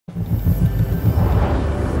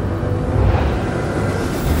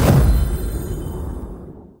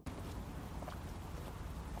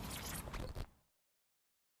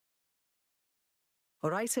All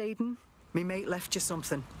right, Aiden. Me mate left you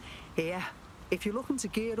something. Here, if you're looking to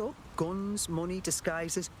gear up, guns, money,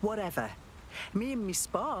 disguises, whatever. Me and me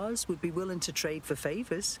spars would be willing to trade for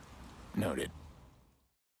favors. Noted.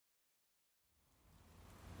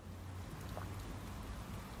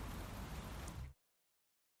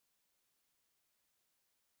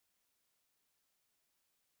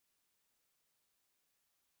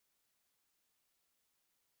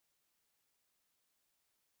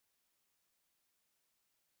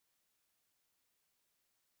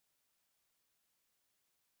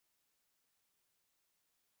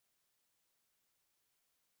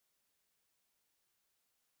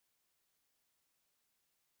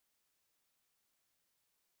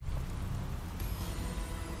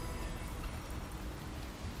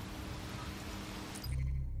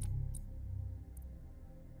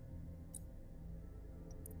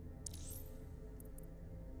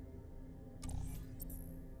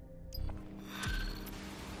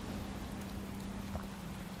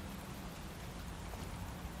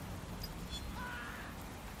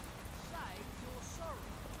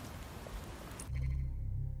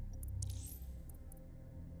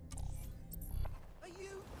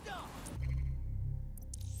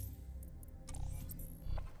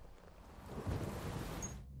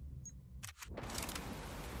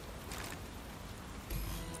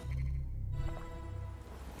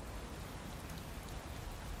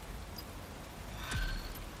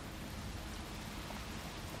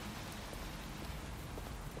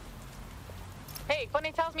 Hey,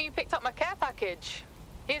 Bunny tells me you picked up my care package.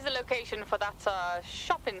 Here's the location for that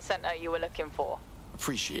shopping center you were looking for.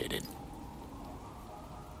 Appreciated.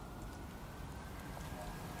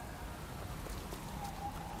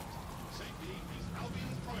 Safety is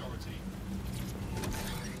Albion's priority.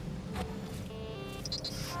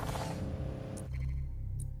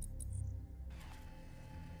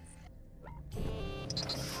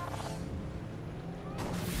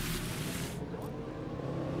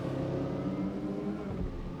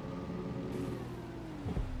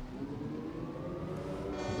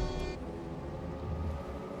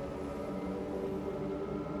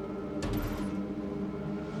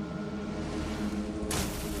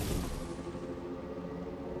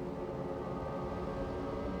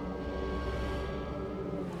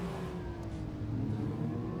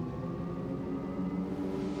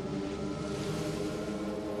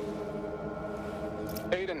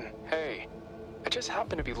 Aiden, hey. I just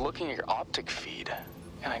happened to be looking at your optic feed,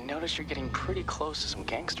 and I noticed you're getting pretty close to some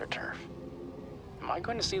gangster turf. Am I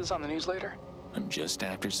going to see this on the news later? I'm just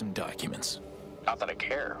after some documents. Not that I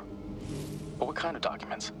care. But what kind of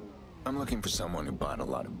documents? I'm looking for someone who bought a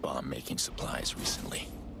lot of bomb-making supplies recently.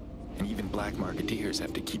 And even black marketeers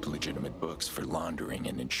have to keep legitimate books for laundering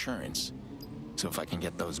and insurance. So if I can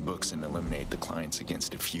get those books and eliminate the clients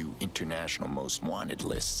against a few international most wanted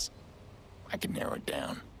lists, I can narrow it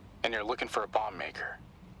down. And you're looking for a bomb maker.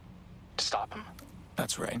 To stop him?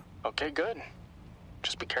 That's right. Okay, good.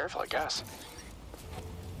 Just be careful, I guess.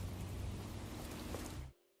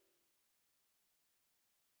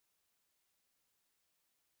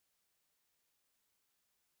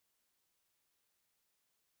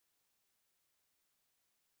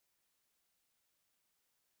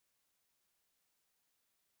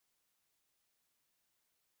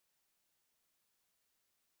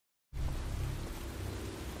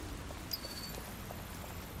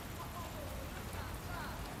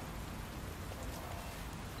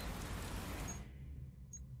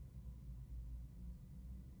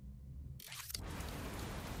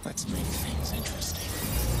 Let's make things interesting.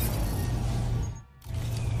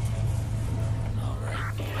 All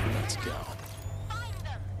right, let's go. Find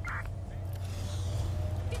them!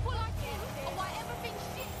 People like you are why everything's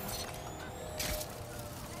shit.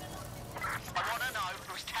 I want to know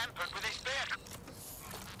who's tampered with this vehicle.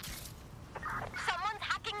 Someone's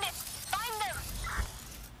hacking this. Find them!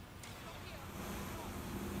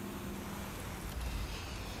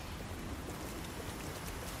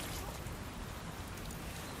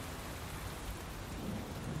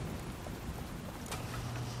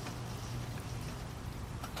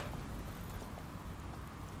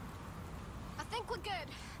 I think we're good,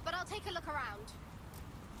 but I'll take a look around.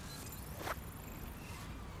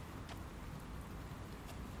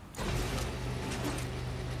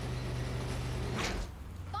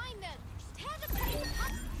 Find them! Tear the place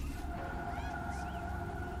apart!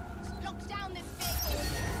 Lock down this vehicle!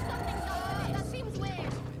 Something's up! That seems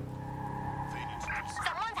weird.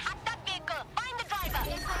 Someone's hacked that vehicle. Find the driver.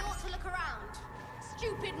 Yes, I ought to look around.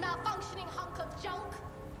 Stupid, malfunctioning hunk of junk.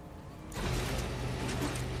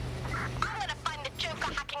 I'm gonna find the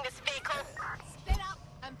Joker hacking this vehicle. Split up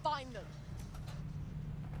and find them.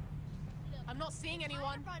 I'm not seeing anyone.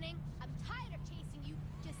 I'm running. I'm tired of chasing you.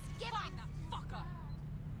 Just give up. That fucker!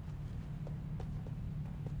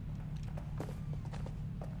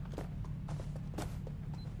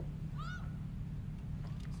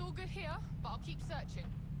 It's all good here, but I'll keep searching.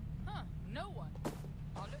 Huh, no one.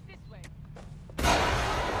 I'll look this way.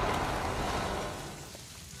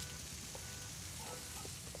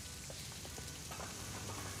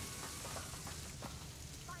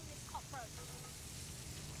 Find this cockroach.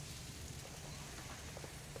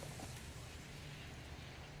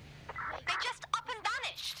 They just up and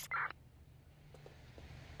vanished.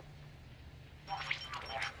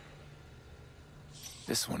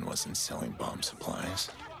 This one wasn't selling bomb supplies.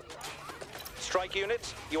 Strike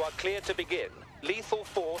units, you are clear to begin. Lethal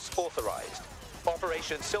force authorized.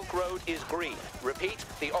 Operation Silk Road is green. Repeat,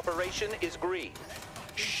 the operation is green.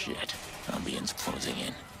 Shit. Ambience closing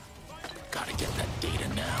in. Gotta get that data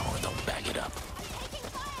now or they'll bag it up. Taking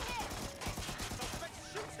fire here.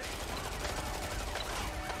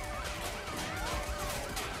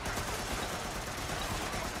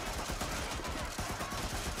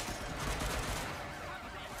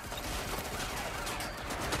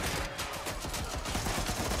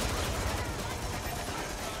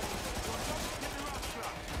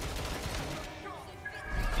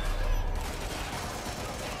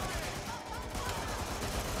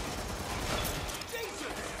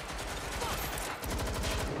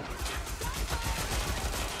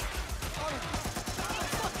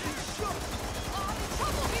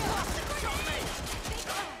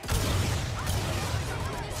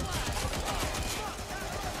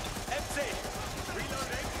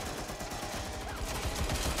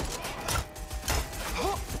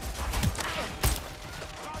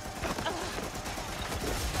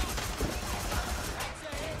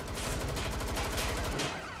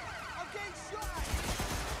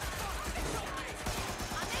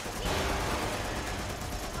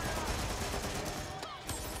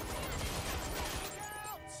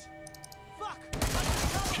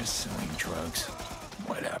 Just selling drugs.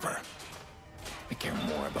 Whatever. I care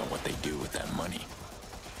more about what they do with that money.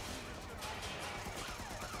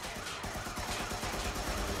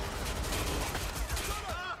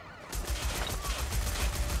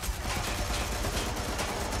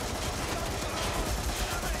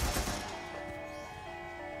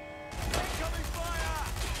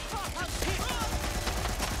 Is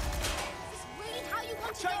this really how you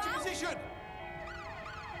want to go out? Position!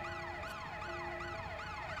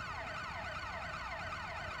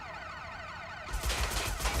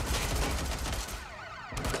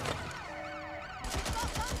 Got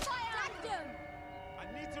gunfire. Drag them. I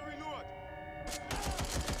need to reload.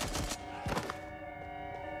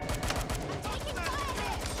 I'm taking fire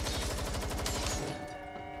here.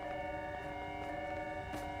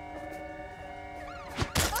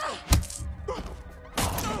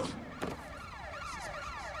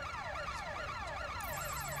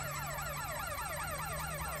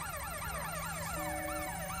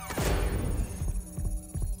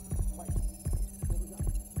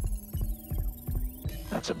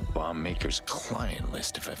 That's a bomb maker's client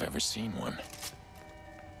list if I've ever seen one.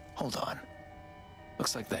 Hold on.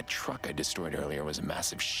 Looks like that truck I destroyed earlier was a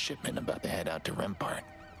massive shipment about to head out to Rempart.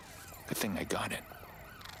 Good thing I got it.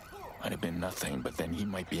 Might have been nothing, but then he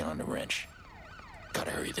might be on the wrench.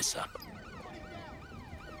 Gotta hurry this up.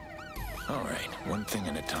 Alright, one thing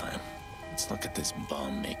at a time. Let's look at this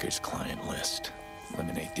bomb maker's client list.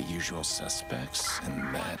 Eliminate the usual suspects,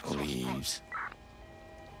 and that leaves...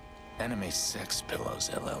 Anime Sex Pillows,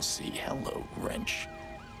 LLC. Hello, wrench.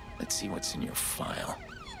 Let's see what's in your file.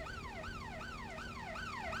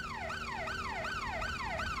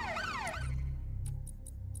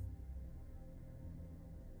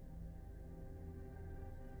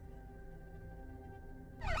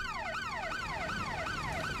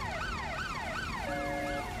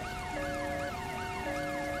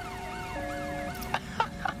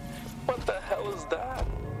 What the hell is that?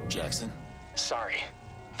 Jackson? Sorry.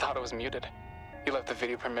 Thought it was muted. You left the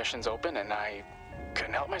video permissions open and I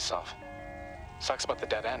couldn't help myself. Sucks about the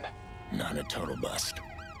dead end. Not a total bust.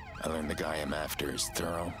 I learned the guy I'm after is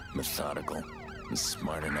thorough, methodical, and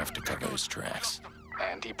smart enough to cover his tracks.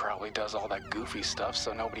 And he probably does all that goofy stuff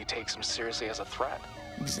so nobody takes him seriously as a threat.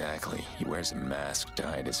 Exactly. He wears a mask to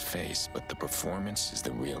hide his face, but the performance is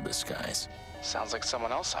the real disguise. Sounds like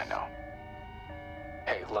someone else I know.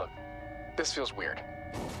 Hey, look. This feels weird.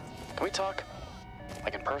 Can we talk?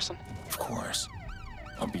 Like in person? Of course.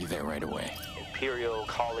 I'll be there right away. Imperial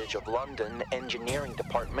College of London Engineering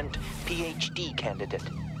Department PhD candidate.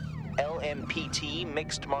 LMPT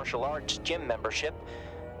Mixed Martial Arts Gym membership.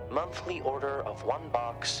 Monthly order of 1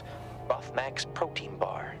 box Buff Max protein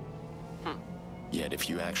bar. Yet if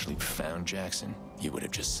you actually found Jackson, you would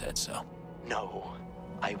have just said so. No,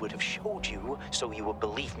 I would have showed you so you would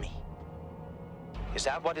believe me. Is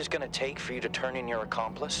that what it's gonna take for you to turn in your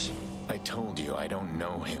accomplice? I told you I don't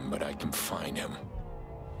know him, but I can find him.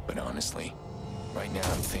 But honestly, right now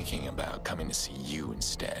I'm thinking about coming to see you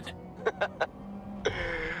instead.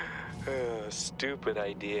 Stupid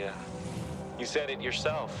idea. You said it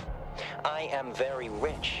yourself. I am very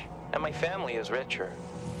rich, and my family is richer.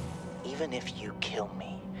 Even if you kill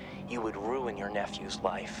me, you would ruin your nephew's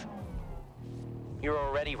life. You're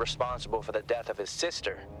already responsible for the death of his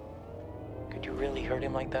sister. Could you really hurt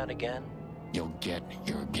him like that again? You'll get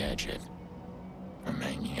your gadget. I'm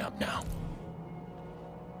hanging up now.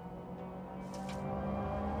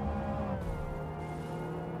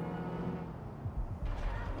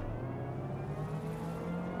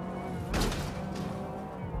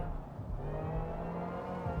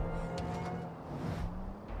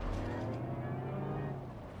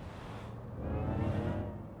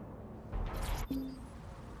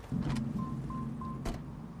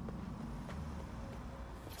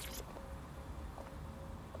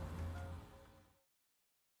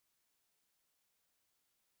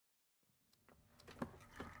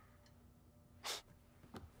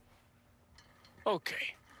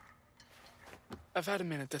 Okay. I've had a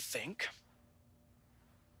minute to think.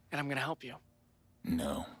 And I'm gonna help you.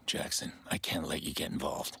 No, Jackson, I can't let you get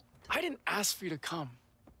involved. I didn't ask for you to come.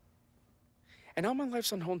 And now my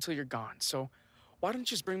life's on hold until you're gone, so why don't you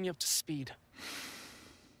just bring me up to speed?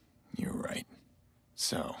 You're right.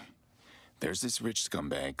 So, there's this rich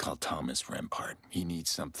scumbag called Thomas Rampart. He needs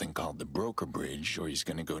something called the broker bridge, or he's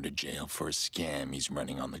gonna go to jail for a scam he's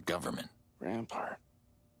running on the government. Rampart.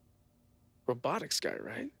 Robotics guy,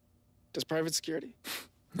 right? Does private security?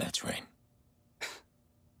 That's right.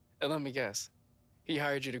 And let me guess. He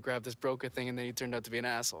hired you to grab this broker thing and then he turned out to be an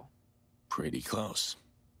asshole. Pretty close.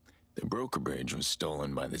 The broker bridge was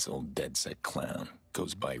stolen by this old dead-set clown.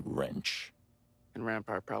 Goes by Wrench. And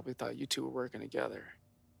Rampart probably thought you two were working together.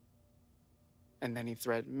 And then he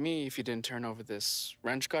threatened me if you didn't turn over this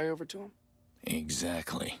Wrench guy over to him?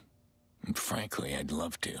 Exactly. And frankly, I'd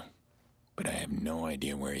love to. But I have no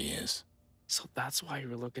idea where he is. So that's why you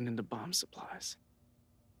were looking into bomb supplies.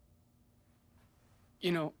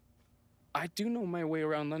 You know, I do know my way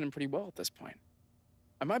around London pretty well at this point.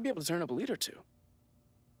 I might be able to turn up a lead or two.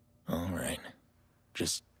 All right.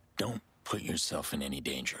 Just don't put yourself in any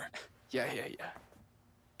danger. Yeah.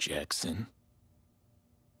 Jackson?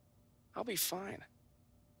 I'll be fine.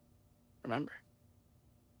 Remember.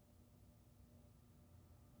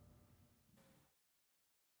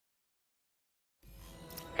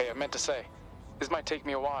 Hey, I meant to say, this might take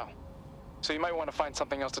me a while. So you might want to find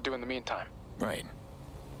something else to do in the meantime. Right.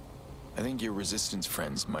 I think your Resistance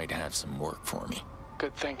friends might have some work for me.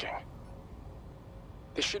 Good thinking.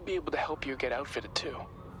 They should be able to help you get outfitted too.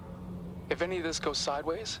 If any of this goes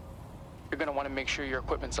sideways, you're gonna want to make sure your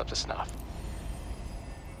equipment's up to snuff.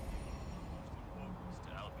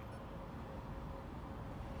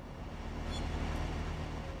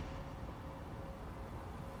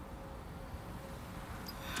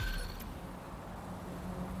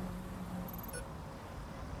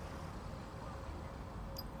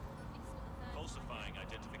 Falsifying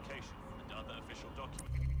identification and other official documents.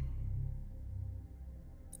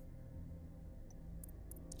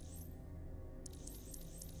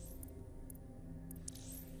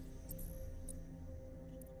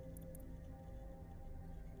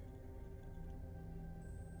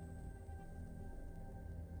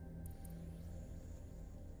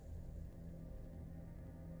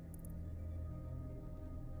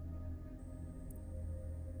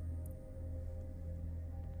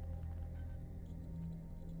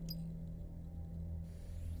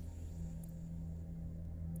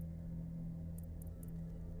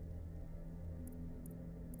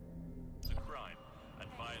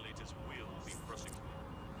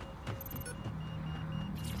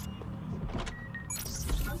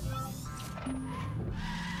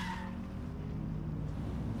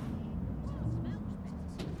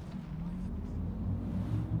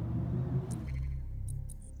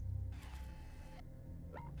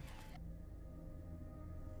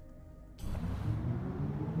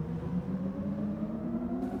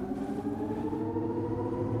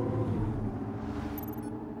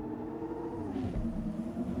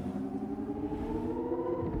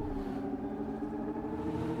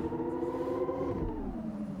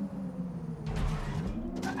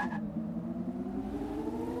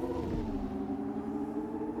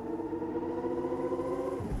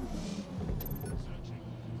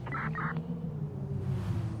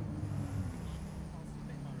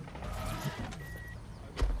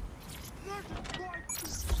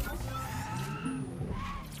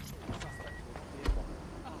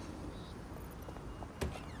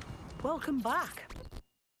 welcome back.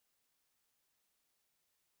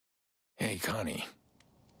 Hey, Connie.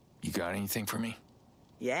 You got anything for me?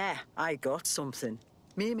 Yeah, I got something.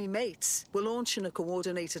 Me and me mates, we're launching a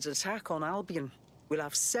coordinated attack on Albion. We'll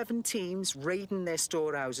have 7 teams raiding their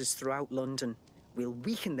storehouses throughout London. We'll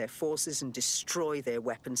weaken their forces and destroy their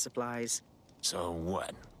weapon supplies. So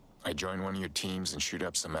what? I join one of your teams and shoot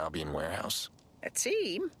up some Albion warehouse? A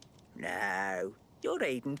team? No, you're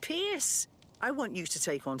Aiden Pierce. I want you to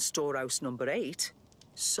take on storehouse number 8,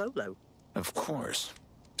 solo. Of course.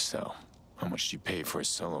 So, how much do you pay for a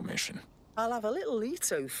solo mission? I'll have a little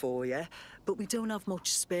Ito for you, but we don't have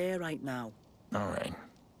much spare right now. All right.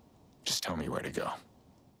 Just tell me where to go.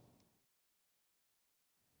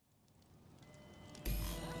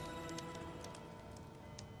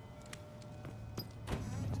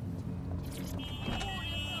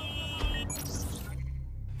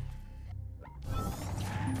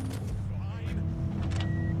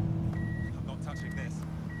 I'm not touching this.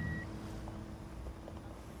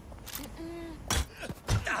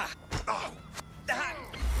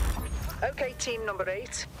 Okay, team number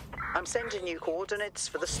 8. I'm sending you coordinates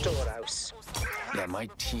for the storehouse. Yeah, my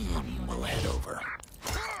team will head over.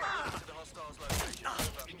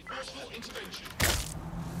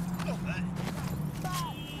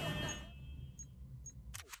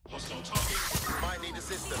 Might need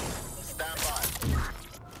assistance. Stand by.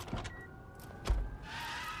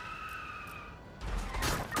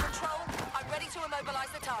 Control, I'm ready to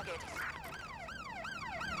immobilize the target.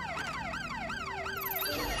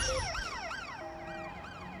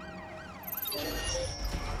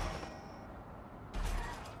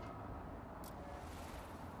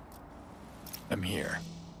 I'm here.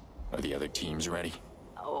 Are the other teams ready?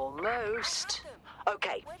 Almost.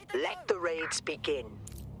 Okay, let the raids begin.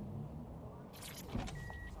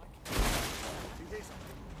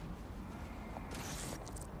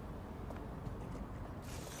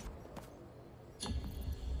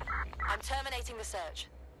 I'm terminating the search.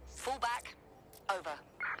 Fall back. Over.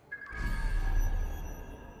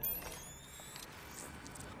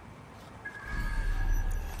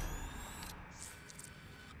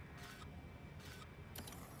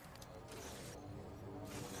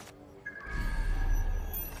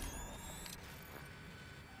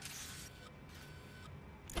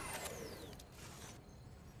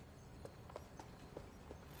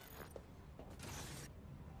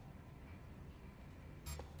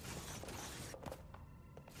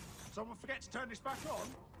 Someone forget to turn this back on?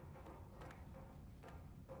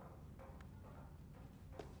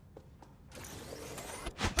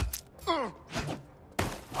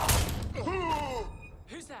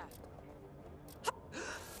 Who's that?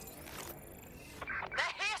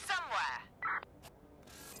 They're here somewhere.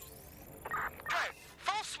 Go.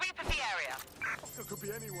 Full sweep of the area. It could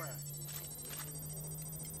be anywhere.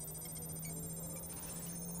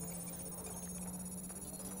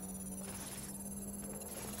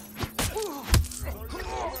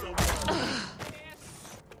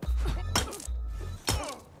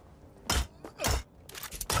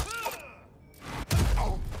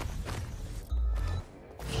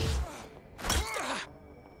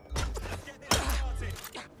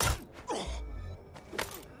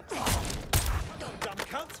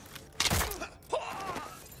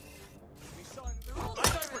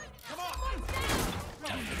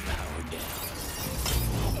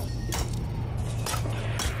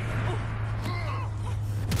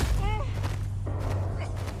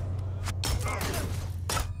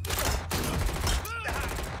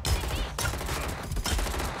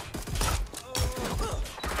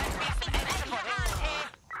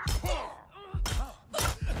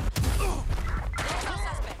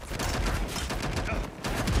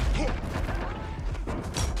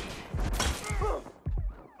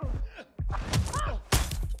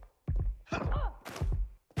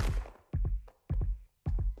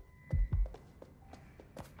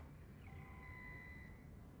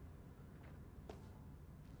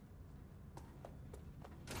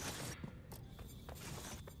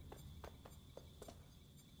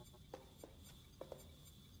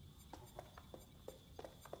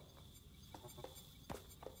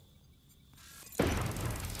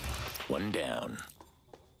 One down.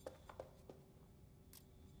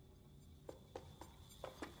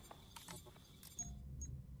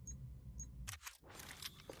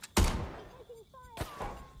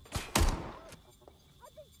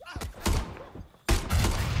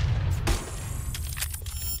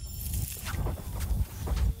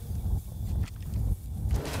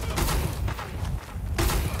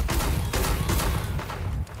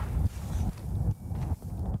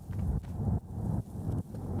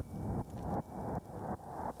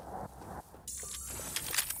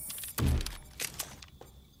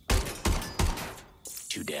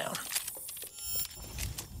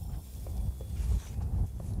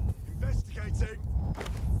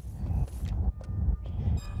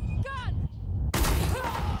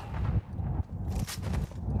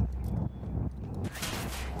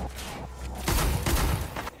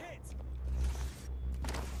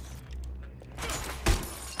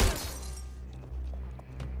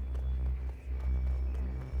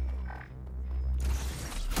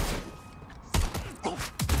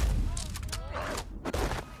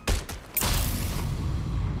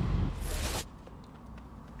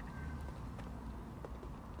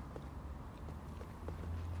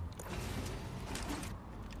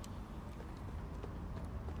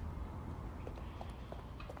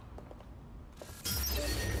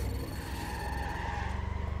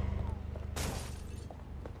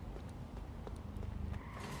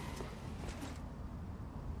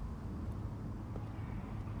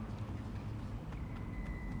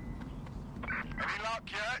 luck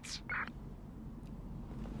yet?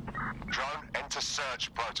 Drone, enter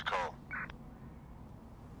search protocol.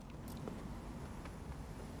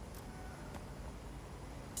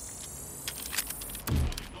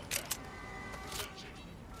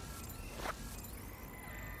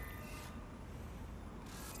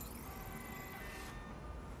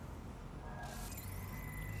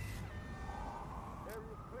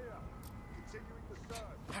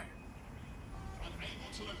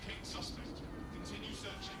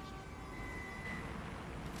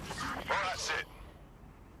 Well, that's it.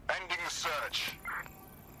 Ending the search.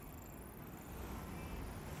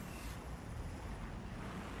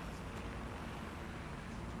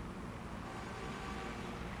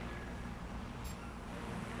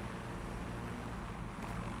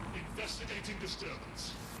 Investigating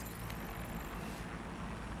disturbance.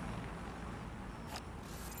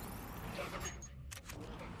 Gathering.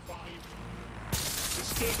 5.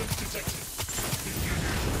 Disturbance detected.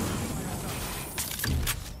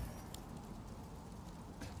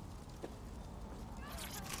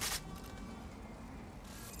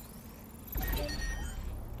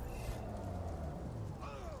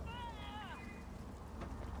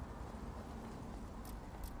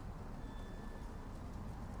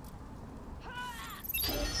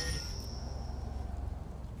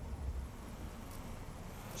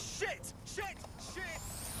 Shit! Shit! Shit!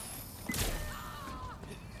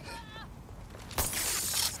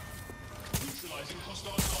 Neutralizing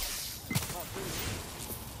hostile targets.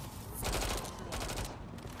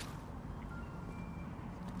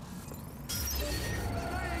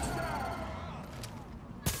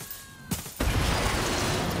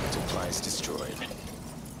 Supplies destroyed.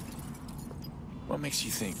 What makes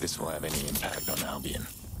you think this will have any impact on Albion?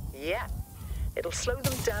 Yeah. It'll slow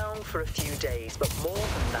them down for a few days, but more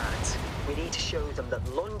than that, we need to show them that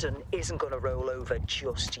London isn't going to roll over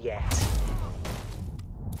just yet.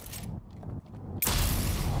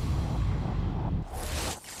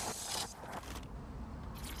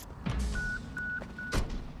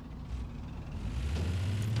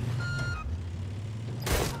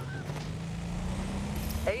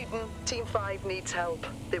 Aiden, Team 5 needs help.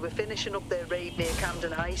 They were finishing up their raid near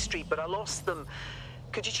Camden High Street, but I lost them.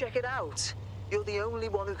 Could you check it out? You're the only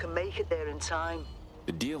one who can make it there in time.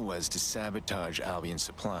 The deal was to sabotage Albion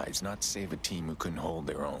supplies, not save a team who couldn't hold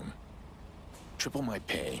their own. Triple my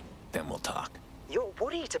pay, then we'll talk. You're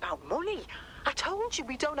worried about money. I told you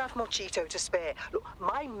we don't have much Ito to spare. Look,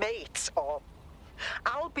 my mates are...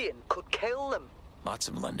 Albion could kill them. Lots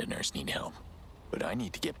of Londoners need help, but I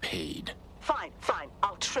need to get paid. Fine, fine.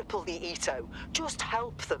 I'll triple the Ito. Just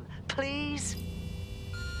help them, please.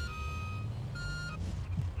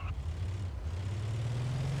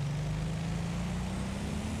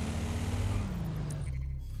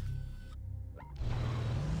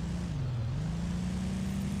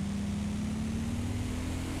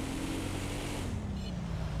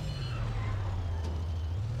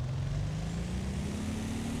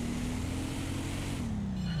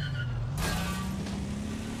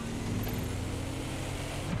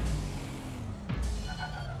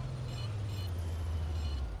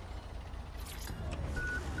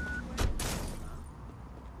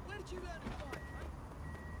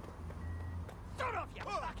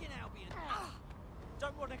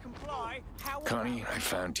 Connie, I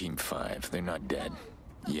found Team 5. They're not dead.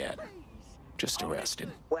 Yet. Just arrested.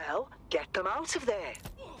 Well, get them out of there.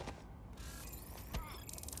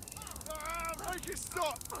 Make it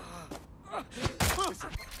stop!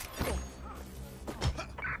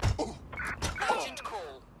 Urgent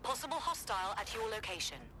call. Possible hostile at your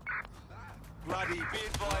location. Bloody, be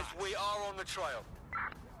advised, we are on the trail.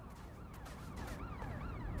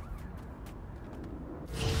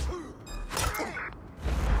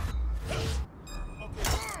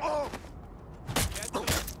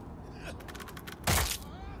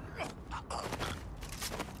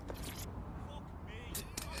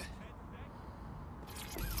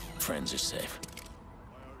 Friends are safe.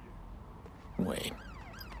 Wait.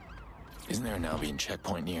 Isn't there an Albion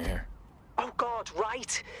checkpoint near here? Oh God,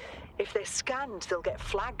 right. If they're scanned, they'll get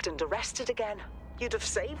flagged and arrested again. You'd have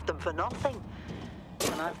saved them for nothing.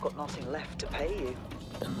 And I've got nothing left to pay you.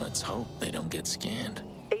 Then let's hope they don't get scanned.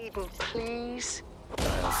 Aiden, please.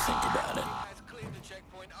 I'll think about it. Has cleared the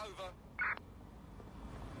checkpoint, over.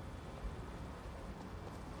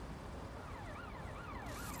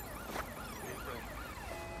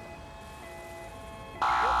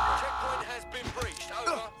 Checkpoint has been breached,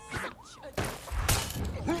 over.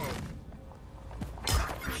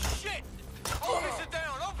 Shit! Officer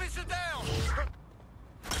down! Officer down!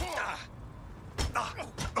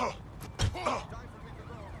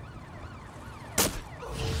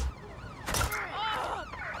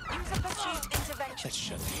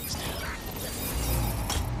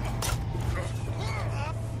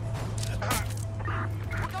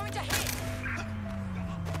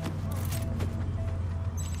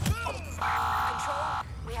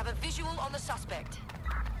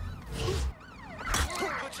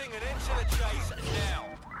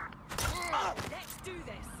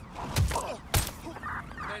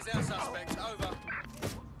 Eyes our suspect. Over.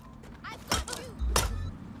 I've got you.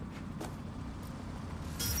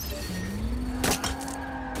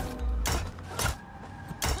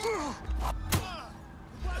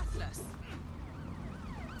 Worthless.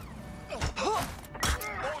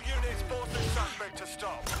 All units, force the suspect to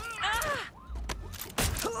stop.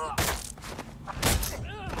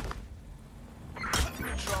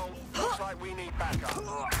 Control, looks like we need backup.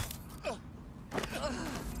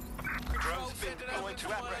 Drone's been deployed to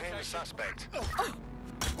apprehend the suspect.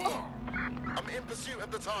 I'm in pursuit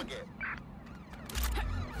of the target.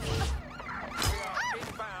 We are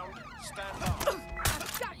inbound. Stand by.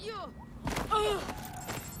 I've got you.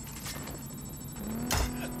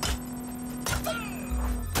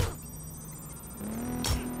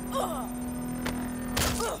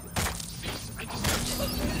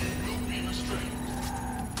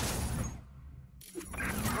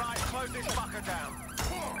 Right, close this fucker down.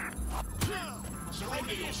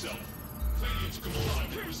 Surrender yourself. Failure to comply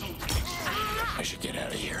will result in extraction. I should get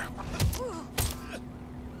out of here.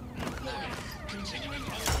 Continuing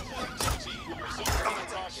unlawful activity will result in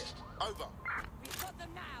arrest. Over. We've got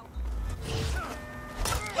them now.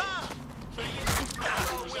 Failure to comply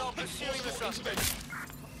will We are result in pursuing the forceful suspect.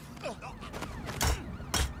 intervention.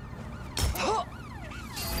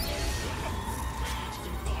 Failure to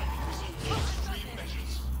comply will result in extreme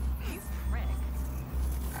measures. He's Rick.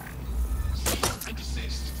 Cease and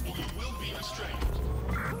desist, or you will be restrained.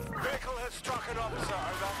 Vehicle has struck an officer.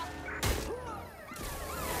 Over.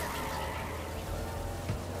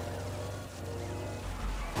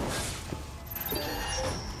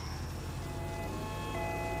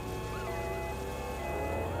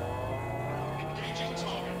 Engaging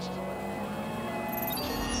target.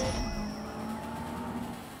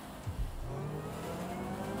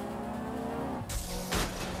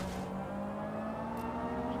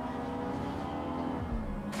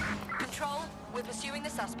 Control, we're pursuing the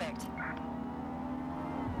suspect.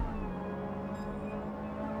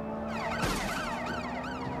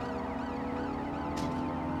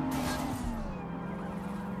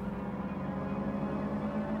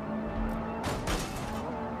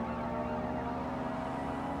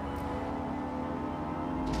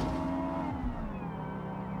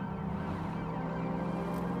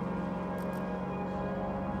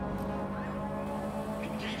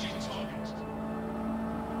 Engaging target.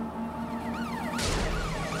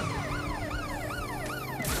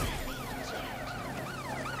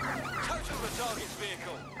 Total the target's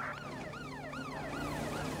vehicle.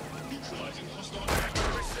 Neutralizing hostile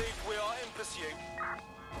activity. Received. We are in pursuit.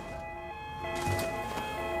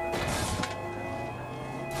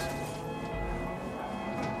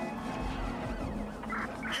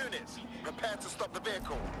 Units, prepare to stop the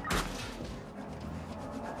vehicle.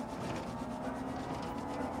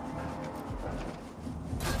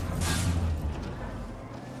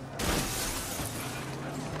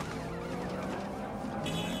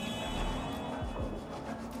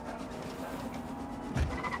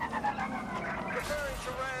 Preparing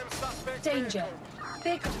to ram suspect. Danger.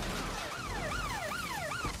 vehicle. Vehicle.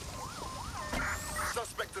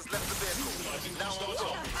 Suspect has left the vehicle. Now on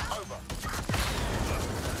top. Over.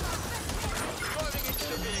 Driving into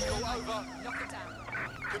the vehicle. Over. Lock it down.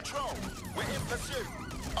 Control. We're in pursuit.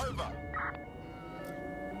 Over.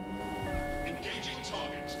 Engaging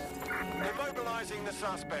target. Immobilizing the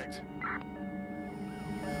suspect.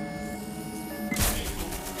 Vehicle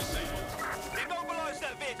disabled. Immobilize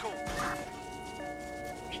that vehicle.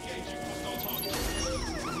 Engaging hostile target.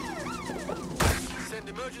 Send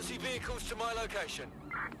emergency vehicles to my location.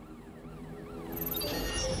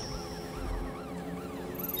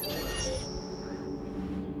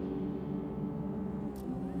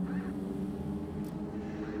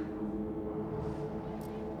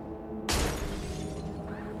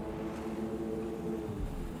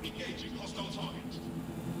 Engaging hostile target.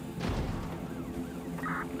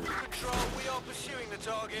 Control, we are pursuing the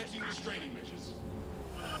target. Using restraining measures.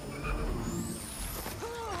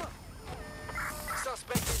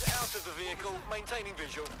 Suspect is out of the vehicle, maintaining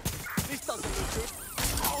visual. This doesn't look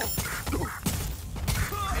good.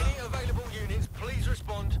 Any available units, please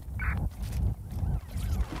respond.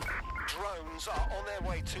 Drones are on their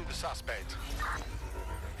way to the suspect.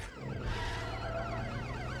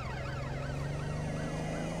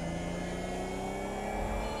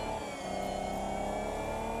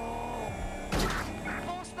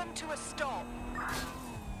 Force them to a stop.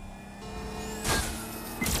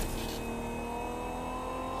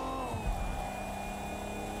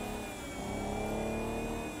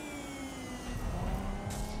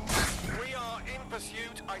 We are in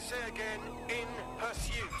pursuit, I say again, in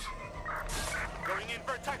pursuit. Going in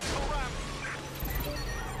for a tactical ram.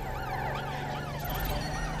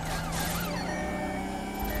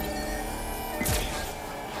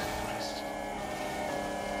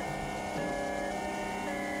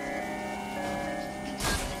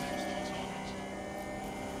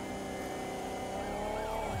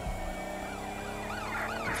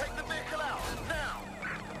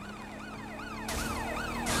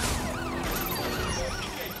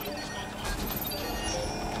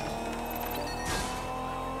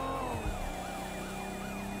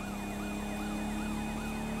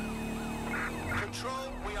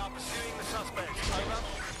 Control, we are pursuing the suspect. Over.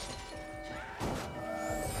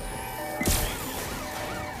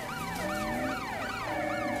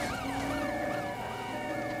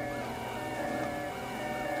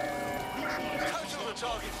 Total the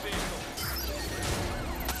target's vehicle.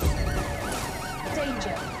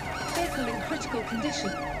 Danger. Vehicle in critical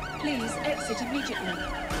condition. Please exit immediately.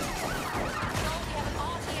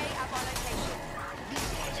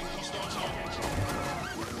 Neutralizing hostile target.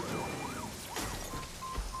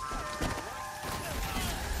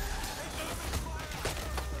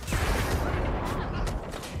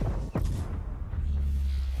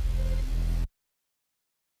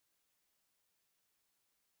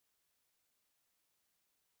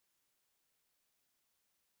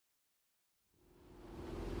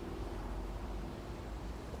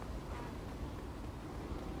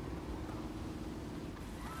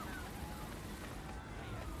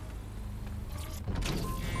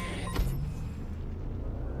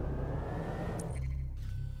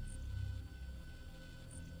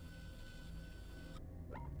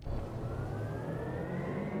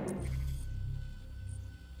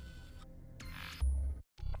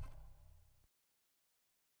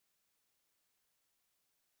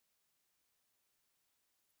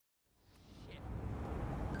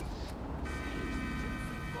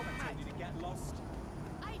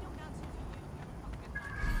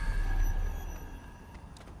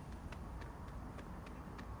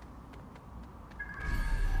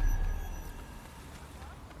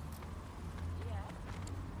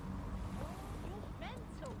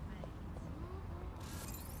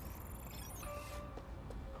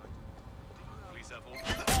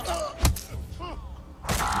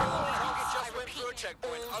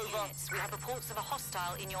 Checkpoint, over. We have reports of a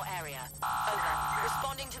hostile in your area. Over.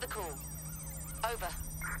 Responding to the call. Over.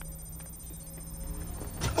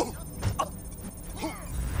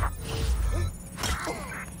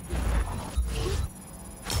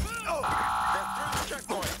 They're through the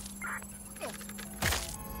checkpoint.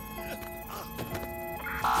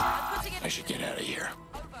 I should get out of here.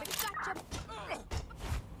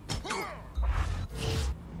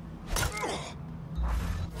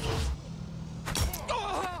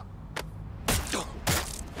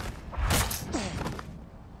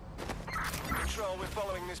 Control, we're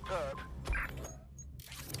following this perp.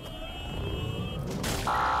 They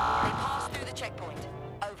passed through the checkpoint.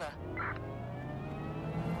 Over.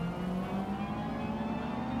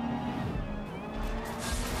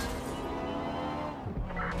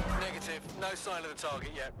 Negative. No sign of the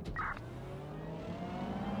target yet.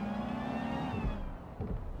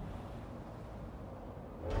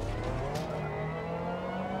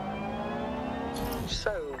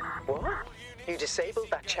 So, what? You disabled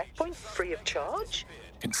that checkpoint free of charge?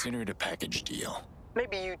 Consider it a package deal.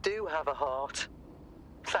 Maybe you do have a heart.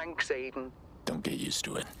 Thanks, Aiden. Don't get used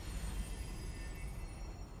to it.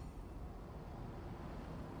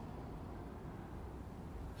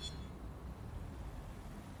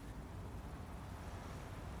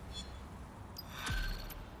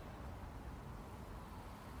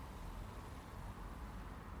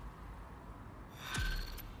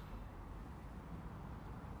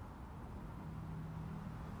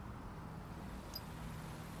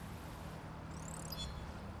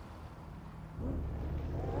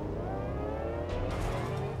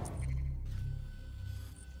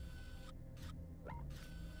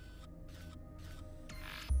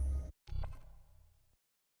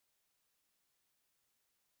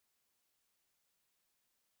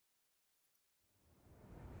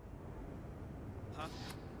 Huh?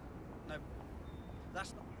 No,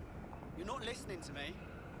 that's not... You're not listening to me.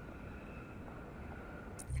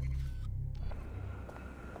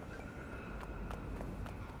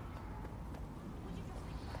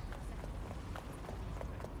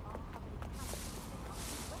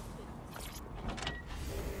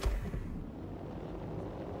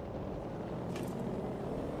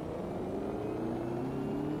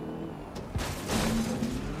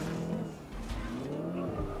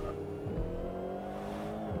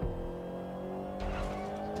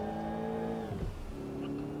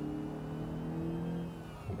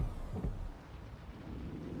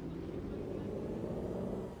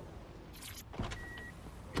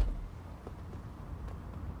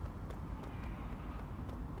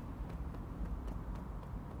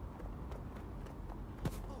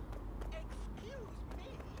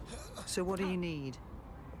 So what do you need?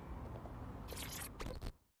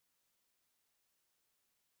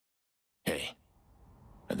 Hey,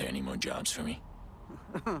 are there any more jobs for me?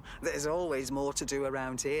 There's always more to do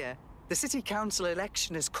around here. The city council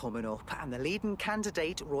election is coming up, and the leading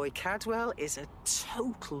candidate, Roy Cadwell, is a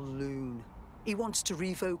total loon. He wants to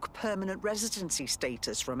revoke permanent residency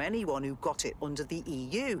status from anyone who got it under the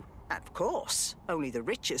EU. And of course, only the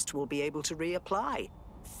richest will be able to reapply.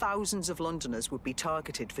 Thousands of Londoners would be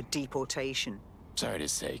targeted for deportation. Sorry to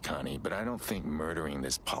say, Connie, but I don't think murdering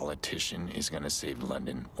this politician is going to save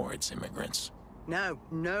London or its immigrants.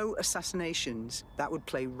 No assassinations. That would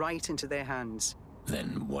play right into their hands.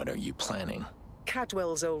 Then what are you planning?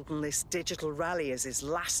 Cadwell's holding this digital rally as his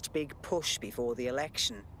last big push before the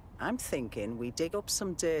election. I'm thinking we dig up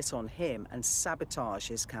some dirt on him and sabotage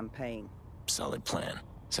his campaign. Solid plan.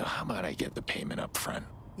 So how about I get the payment up front?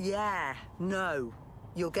 Yeah, no.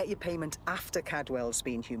 You'll get your payment after Cadwell's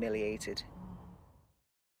been humiliated.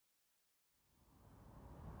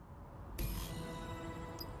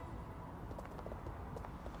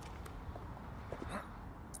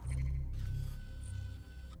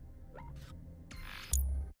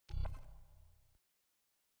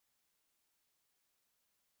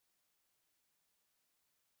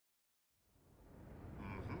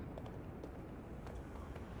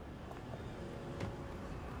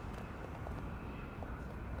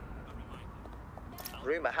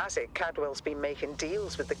 Rumour has it Cadwell's been making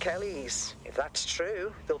deals with the Kellys. If that's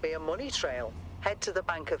true, there'll be a money trail. Head to the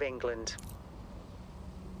Bank of England.